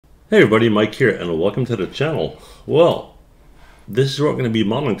Hey everybody, Mike here, and welcome to the channel. Well, this is what we're going to be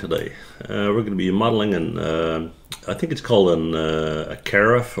modeling today. We're going to be modeling I think it's called a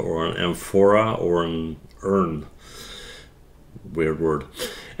carafe or an amphora or an urn. Weird word.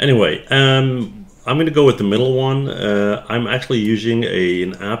 Anyway, I'm going to go with the middle one. I'm actually using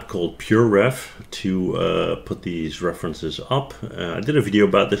an app called PureRef to put these references up. I did a video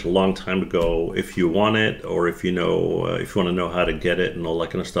about this a long time ago. If you want it, or if you know, if you want to know how to get it and all that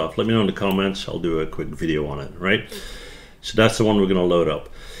kind of stuff, let me know in the comments. I'll do a quick video on it, right? So that's the one we're going to load up.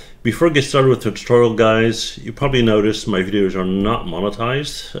 Before I get started with the tutorial, guys, you probably noticed my videos are not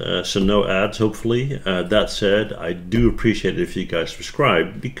monetized, so no ads, hopefully. That said, I do appreciate it if you guys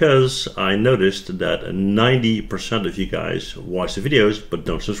subscribe, because I noticed that 90% of you guys watch the videos but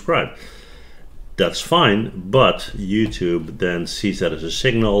don't subscribe. That's fine, but YouTube then sees that as a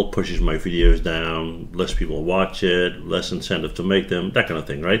signal, pushes my videos down, less people watch it, less incentive to make them, that kind of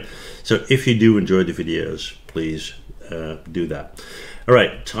thing, right? So if you do enjoy the videos, please do that. All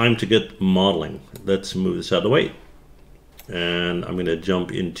right, time to get modeling. Let's move this out of the way. And I'm going to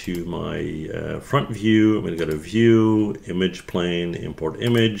jump into my front view. I'm going to go to View, Image Plane, Import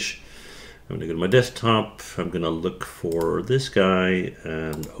Image. I'm going to go to my desktop. I'm going to look for this guy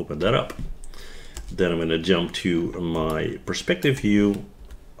and open that up. Then I'm going to jump to my perspective view,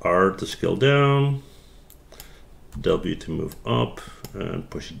 R to scale down, W to move up, and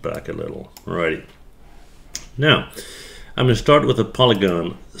push it back a little. Alrighty. Now, I'm going to start with a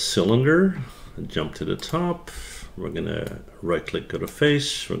polygon cylinder, jump to the top. We're going to right click, go to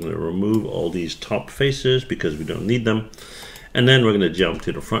face. We're going to remove all these top faces because we don't need them. And then we're going to jump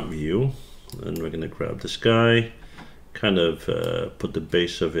to the front view, and we're going to grab this guy, kind of put the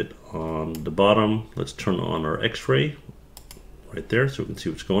base of it on the bottom. Let's turn on our X-ray right there so we can see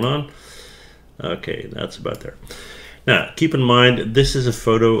what's going on. Okay, that's about there. Now, keep in mind, this is a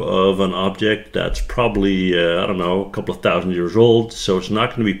photo of an object that's probably, I don't know, a couple of thousand years old, so it's not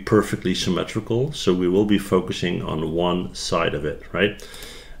going to be perfectly symmetrical, so we will be focusing on one side of it, right?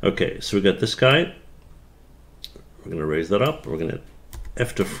 Okay, so we got this guy. We're going to raise that up. We're going to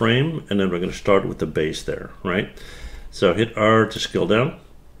F to frame, and then we're going to start with the base there, right? So hit R to scale down,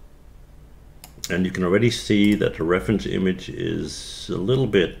 and you can already see that the reference image is a little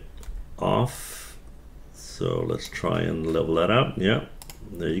bit off. So let's try and level that out. Yeah,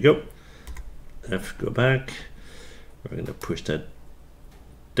 there you go. F, go back. We're going to push that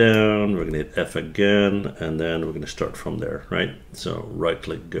down. We're going to hit F again, and then we're going to start from there, right? So right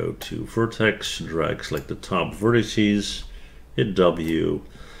click, go to vertex, drag, select the top vertices, hit W,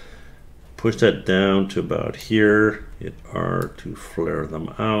 push that down to about here, hit R to flare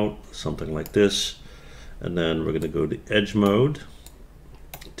them out, something like this. And then we're going to go to edge mode,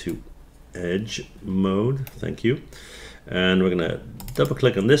 thank you. And we're going to double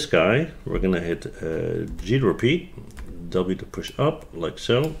click on this guy. We're going to hit G to repeat, W to push up, like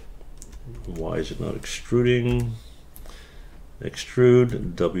so. Why is it not extruding?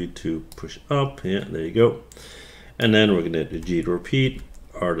 Extrude, W to push up, yeah, there you go. And then we're going to hit G to repeat,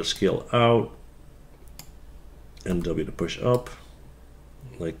 R to scale out, and W to push up,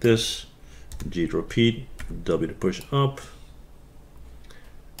 like this. G to repeat, W to push up.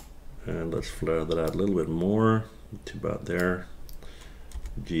 And let's flare that out a little bit more to about there.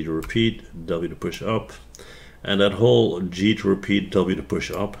 G to repeat, W to push up. And that whole G to repeat, W to push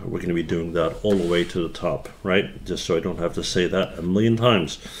up, we're going to be doing that all the way to the top, right? Just so I don't have to say that a million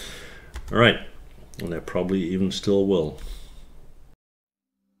times. All right, and I probably even still will.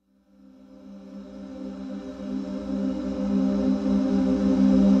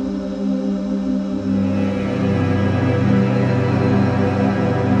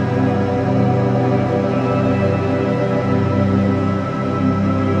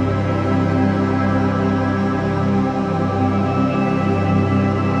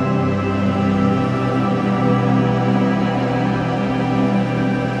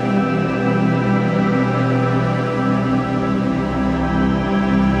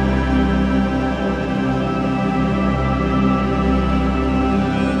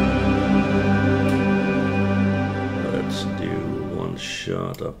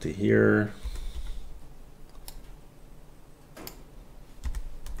 Shot up to here.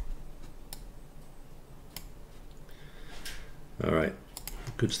 All right,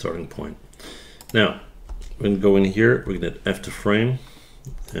 good starting point. Now, we're going to go in here, we're going to hit F to frame,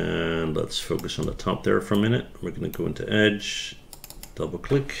 and let's focus on the top there for a minute. We're going to go into edge, double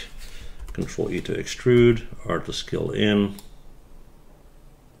click, Control E to extrude, R to scale in,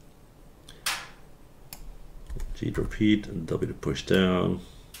 G to repeat, and W to push down,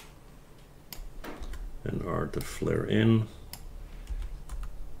 and R to flare in.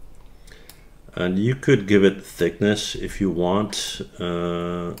 And you could give it thickness if you want,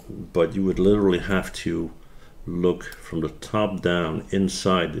 but you would literally have to look from the top down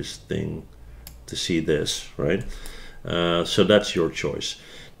inside this thing to see this, right? So that's your choice.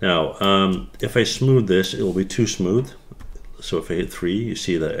 Now, if I smooth this, it will be too smooth. So if I hit 3, you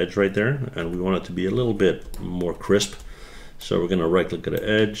see the edge right there, and we want it to be a little bit more crisp. So we're going to right click at the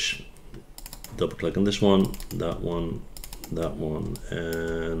edge, double click on this one, that one, that one,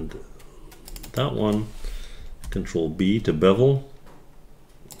 and that one. Control B to bevel.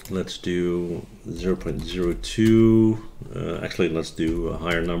 Let's do 0.02. Actually, let's do a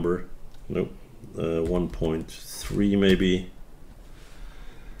higher number. Nope, 1.3 maybe.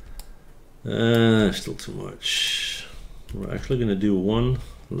 Still too much. We're actually going to do 1.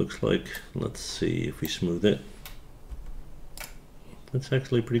 Looks like, let's see if we smooth it. That's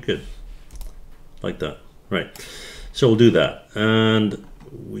actually pretty good. Like that. Right. So we'll do that. And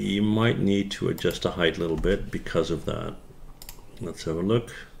we might need to adjust the height a little bit because of that. Let's have a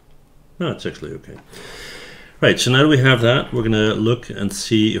look. No, it's actually okay. Right, so now that we have that, we're going to look and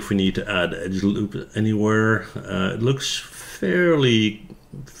see if we need to add edge loop anywhere. It looks fairly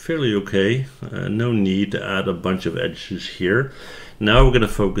okay. No need to add a bunch of edges here. Now we're going to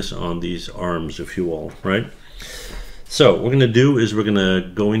focus on these arms, if you will, right? So what we're going to do is we're going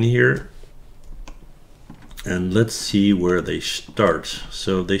to go in here and let's see where they start.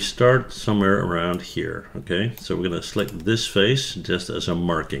 So they start somewhere around here, okay? So we're going to select this face just as a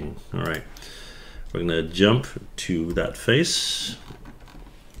marking, all right? We're going to jump to that face,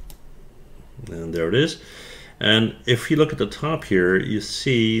 and there it is. And if you look at the top here, you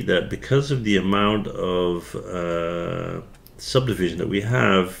see that because of the amount of subdivision that we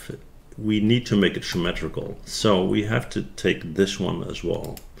have, we need to make it symmetrical. So we have to take this one as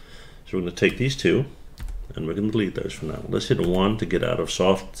well. So we're going to take these two, and we're going to delete those for now. Let's hit 1 to get out of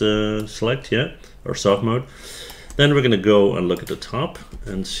soft select, yeah, or soft mode. Then we're going to go and look at the top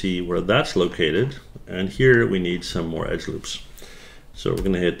and see where that's located. And here we need some more edge loops. So we're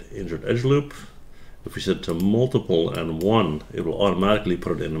going to hit insert edge loop. If we set to multiple and 1, it will automatically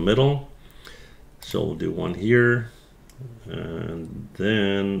put it in the middle. So we'll do 1 here, and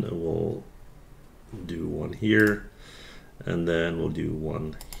then we'll do 1 here, and then we'll do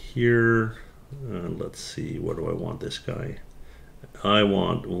 1 here. And let's see, what do I want this guy? I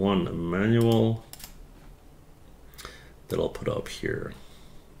want 1 manual that I'll put up here.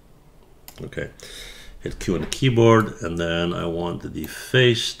 Okay, hit Q on the keyboard, and then I want the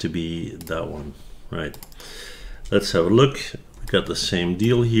face to be that one, right? Let's have a look. We got the same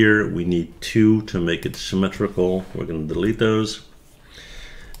deal here. We need 2 to make it symmetrical. We're going to delete those.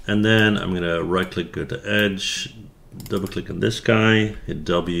 And then I'm going to right click, go to edge, double click on this guy, hit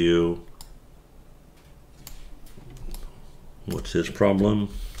W. What's his problem?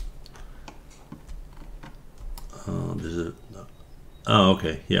 Oh,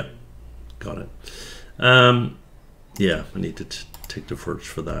 okay, yeah, got it. Yeah, I need to take the verge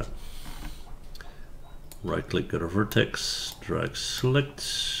for that. Right click, go to vertex, drag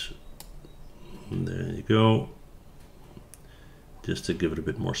select, and there you go, just to give it a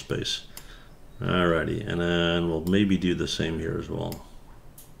bit more space. Alrighty, and then we'll maybe do the same here as well.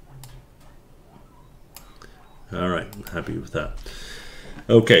 Alright, happy with that.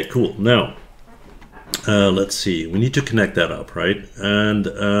 Okay, cool. Now, let's see. We need to connect that up, right? And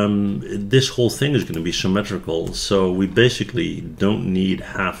this whole thing is going to be symmetrical, so we basically don't need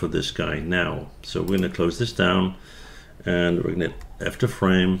half of this guy now. So we're going to close this down, and we're going to hit F to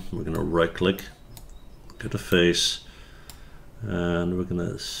frame. We're going to right-click, go to face, and we're going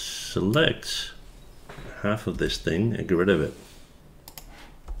to select half of this thing and get rid of it.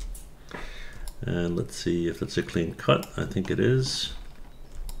 And let's see if that's a clean cut. I think it is.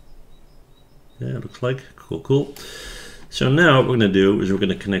 Yeah, it looks like. Cool. So now what we're going to do is we're going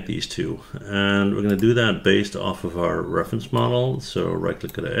to connect these two. And we're going to do that based off of our reference model. So right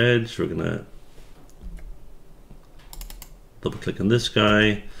click at the edge. We're going to double click on this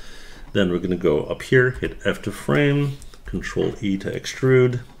guy. Then we're going to go up here, hit F to frame, Control E to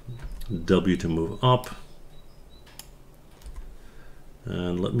extrude, W to move up.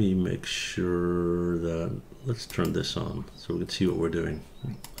 And let me make sure that, let's turn this on so we can see what we're doing.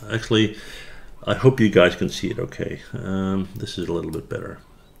 Actually, I hope you guys can see it okay. This is a little bit better.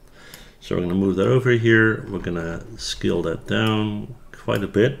 So we're going to move that over here. We're going to scale that down quite a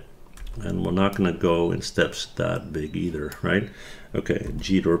bit. And we're not going to go in steps that big either, right? Okay,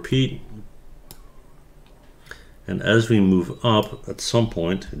 G to repeat. And as we move up at some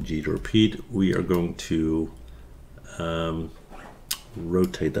point, G to repeat, we are going to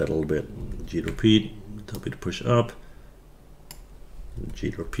rotate that a little bit. G to repeat, W to push up,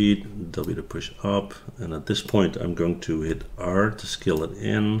 G to repeat, W to push up, and at this point I'm going to hit R to scale it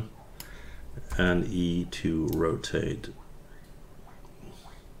in, and E to rotate.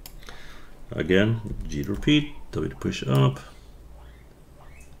 Again, G to repeat, W to push up.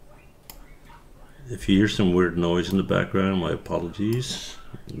 If you hear some weird noise in the background, my apologies.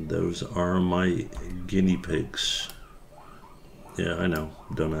 Those are my guinea pigs. Yeah, I know,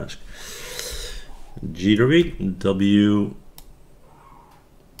 don't ask. G to repeat, W,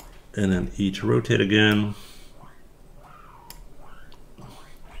 and then E to rotate again.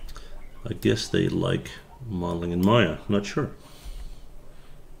 I guess they like modeling in Maya, not sure.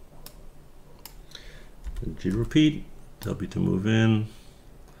 G to repeat, W to move in,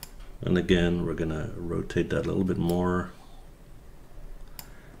 and again we're gonna rotate that a little bit more,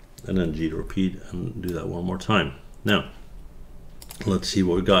 and then G to repeat and do that one more time. Now let's see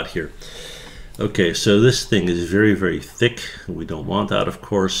what we got here. Okay, so this thing is very, very thick. We don't want that, of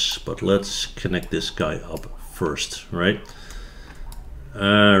course, but let's connect this guy up first, right?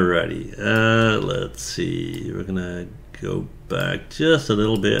 Alrighty, let's see. We're gonna go back just a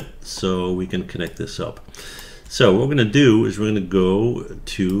little bit so we can connect this up. So what we're gonna do is we're gonna go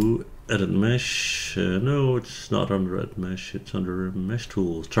to Edit Mesh. No, it's not under Edit Mesh. It's under Mesh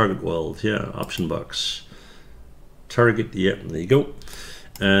Tools, Target Weld. Yeah, Option Box. Target. Yeah, there you go.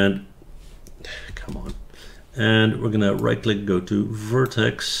 And come on. And we're gonna right click, go to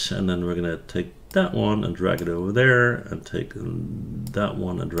Vertex, and then we're gonna take that one and drag it over there, and take that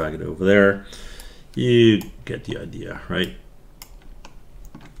one and drag it over there. You get the idea, right?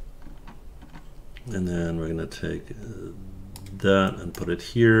 And then we're gonna take that and put it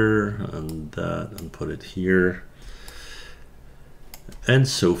here, and that and put it here, and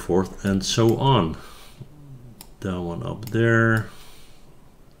so forth and so on. That one up there.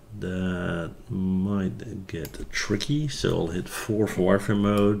 That might get tricky, so I'll hit 4 for wireframe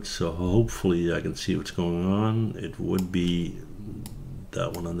mode, so hopefully I can see what's going on. It would be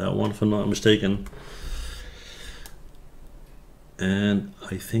that one and that one, if I'm not mistaken. And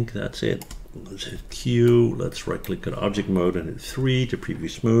I think that's it. Let's hit Q, let's right click on object mode and hit 3 to preview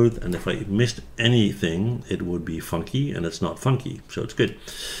smooth, and if I missed anything it would be funky, and it's not funky, so it's good.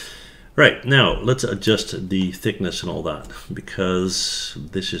 Right, now let's adjust the thickness and all that, because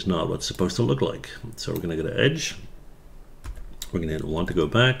this is not what it's supposed to look like. So we're going to go to Edge, we're going to hit 1 to go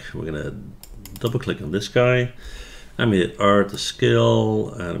back, we're going to double click on this guy, I'm going to hit R to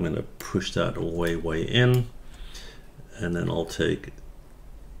scale, and I'm going to push that way in, and then I'll take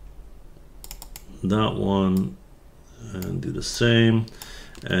that one and do the same.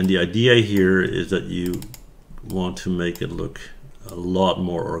 And the idea here is that you want to make it look a lot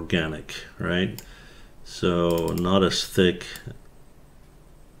more organic, right? So not as thick.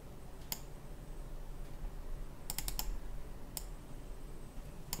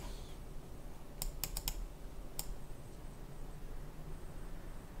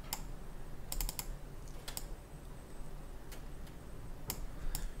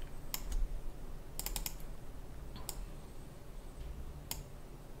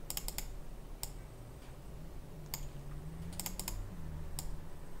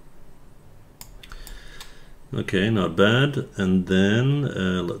 Okay, not bad. And then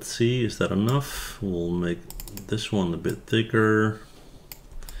let's see, is that enough? We'll make this one a bit thicker.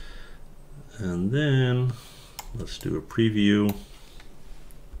 And then let's do a preview.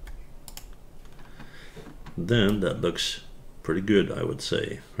 Then that looks pretty good, I would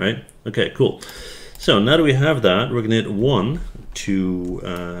say, right? Okay, cool. So now that we have that, we're gonna hit 1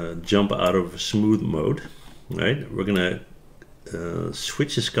 to jump out of smooth mode, right? We're gonna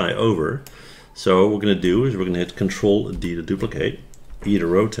switch this guy over. So what we're going to do is we're going to hit Control D to duplicate, E to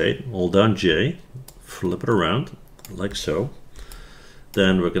rotate, hold down J, flip it around like so.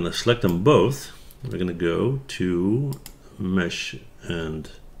 Then we're going to select them both. We're going to go to Mesh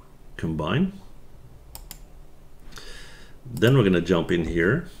and Combine. Then we're going to jump in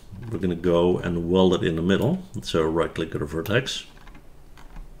here. We're going to go and weld it in the middle. So right click, go to Vertex.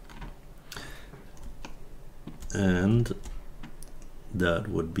 And that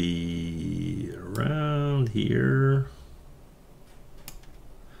would be around here,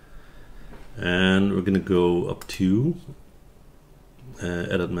 and we're going to go up to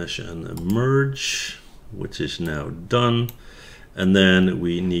Edit Mesh and Merge, which is now done. And then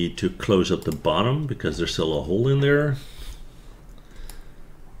we need to close up the bottom because there's still a hole in there.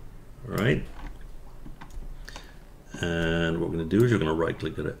 All right, and what we're going to do is we're going to right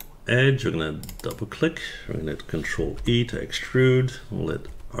click it, Edge, we're going to double click, we're going to hit Control E to extrude, we'll hit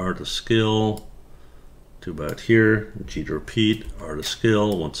R to scale to about here, G to repeat, R to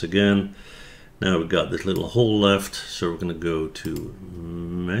scale once again, Now we've got this little hole left, so we're going to go to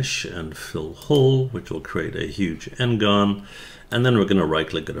Mesh and Fill Hole, which will create a huge N-gon. And then we're going to right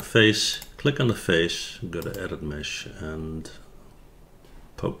click on the face, click on the face, go to Edit Mesh and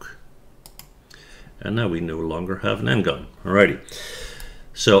poke. And now we no longer have an N-gon. Alrighty.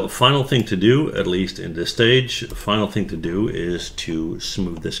 So final thing to do, at least in this stage, final thing to do is to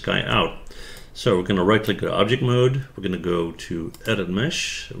smooth this guy out. So we're going to right click on object mode, we're going to go to edit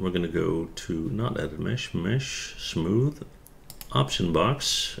mesh, we're going to go to not edit mesh, mesh, smooth, option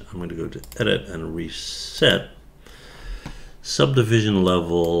box, I'm going to go to edit and reset, subdivision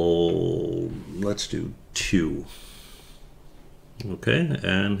level, let's do 2, okay,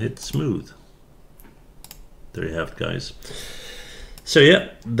 and hit smooth. There you have it, guys. So yeah,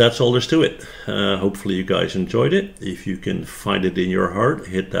 that's all there's to it. Hopefully you guys enjoyed it. If you can find it in your heart,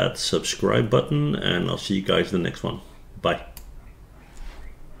 hit that subscribe button, and I'll see you guys in the next one. Bye.